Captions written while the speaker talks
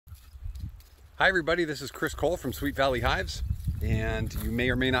Hi everybody, this is Chris Cole from Sweet Valley Hives, and you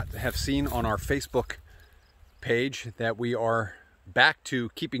may or may not have seen on our Facebook page that we are back to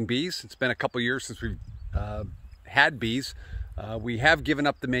keeping bees. It's been a couple years since we've had bees. We have given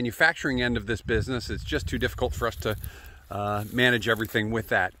up the manufacturing end of this business. It's just too difficult for us to manage everything with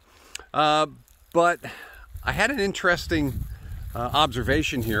that. But I had an interesting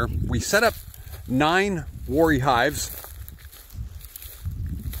observation here. We set up 9 worry hives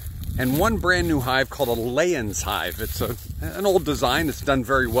and one brand new hive called a Layens hive. It's an old design. It's done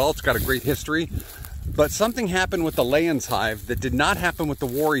very well. It's got a great history. But something happened with the Layens hive that did not happen with the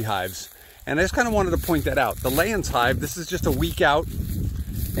worry hives. And I just kind of wanted to point that out. The Layens hive, this is just a week out,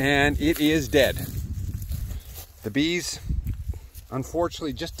 and it is dead. The bees,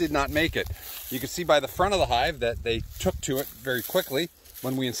 unfortunately, just did not make it. You can see by the front of the hive that they took to it very quickly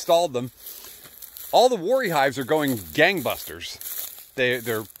when we installed them. All the worry hives are going gangbusters.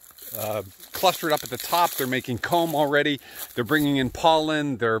 They're clustered up at the top. They're making comb already. They're bringing in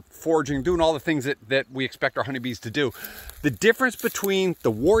pollen. They're foraging, doing all the things that we expect our honeybees to do. The difference between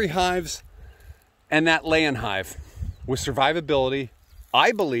the worry hives and that Layen hive with survivability,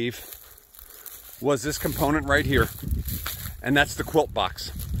 I believe, was this component right here, and that's the quilt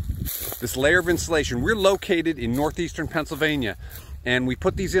box. This layer of insulation. We're located in northeastern Pennsylvania, and we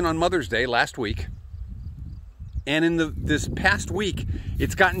put these in on Mother's Day last week. And in this past week,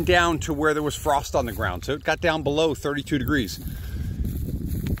 it's gotten down to where there was frost on the ground. So it got down below 32 degrees.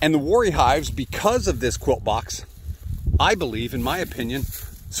 And the worry hives, because of this quilt box, I believe, in my opinion,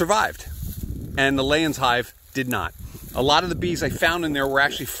 survived. And the Layens hive did not. A lot of the bees I found in there were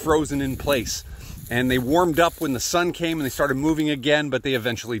actually frozen in place. And they warmed up when the sun came and they started moving again, but they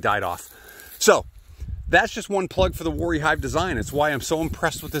eventually died off. So that's just one plug for the worry hive design. It's why I'm so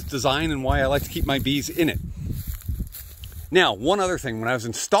impressed with this design and why I like to keep my bees in it. Now, one other thing, when I was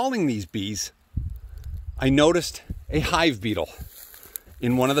installing these bees, I noticed a hive beetle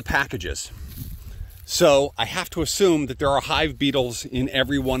in one of the packages. So I have to assume that there are hive beetles in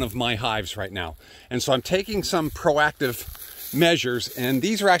every one of my hives right now. And so I'm taking some proactive measures, and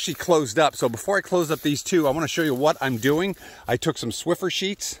these are actually closed up. So before I close up these two, I want to show you what I'm doing. I took some Swiffer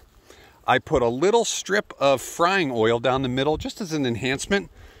sheets. I put a little strip of frying oil down the middle just as an enhancement.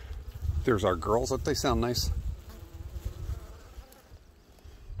 There's our girls. Don't they sound nice?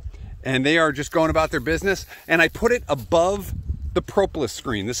 And they are just going about their business. And I put it above the propolis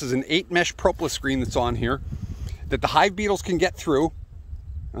screen. This is an 8-mesh propolis screen that's on here that the hive beetles can get through.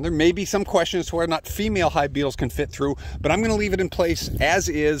 Now, there may be some questions as to whether or not female hive beetles can fit through, but I'm going to leave it in place as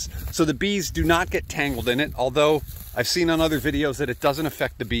is so the bees do not get tangled in it. Although I've seen on other videos that it doesn't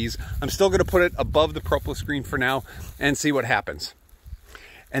affect the bees. I'm still going to put it above the propolis screen for now and see what happens.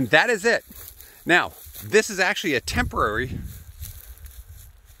 And that is it. Now, this is actually a temporary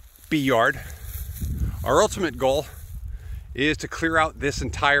bee yard. Our ultimate goal is to clear out this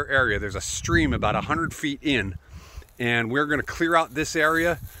entire area. There's a stream about 100 feet in, and we're going to clear out this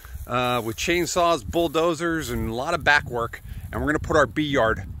area with chainsaws, bulldozers, and a lot of back work, and we're going to put our bee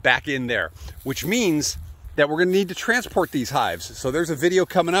yard back in there, which means that we're going to need to transport these hives. So there's a video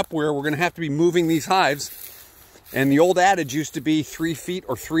coming up where we're going to have to be moving these hives, and the old adage used to be 3 feet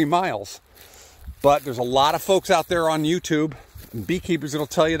or 3 miles. But there's a lot of folks out there on YouTube, beekeepers, that'll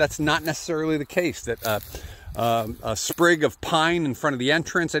tell you that's not necessarily the case, that a sprig of pine in front of the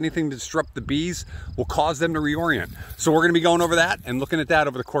entrance, anything to disrupt the bees, will cause them to reorient. So we're going to be going over that and looking at that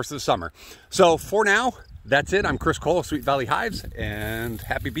over the course of the summer. So for now, that's it. I'm Chris Cole of Sweet Valley Hives, and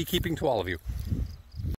happy beekeeping to all of you.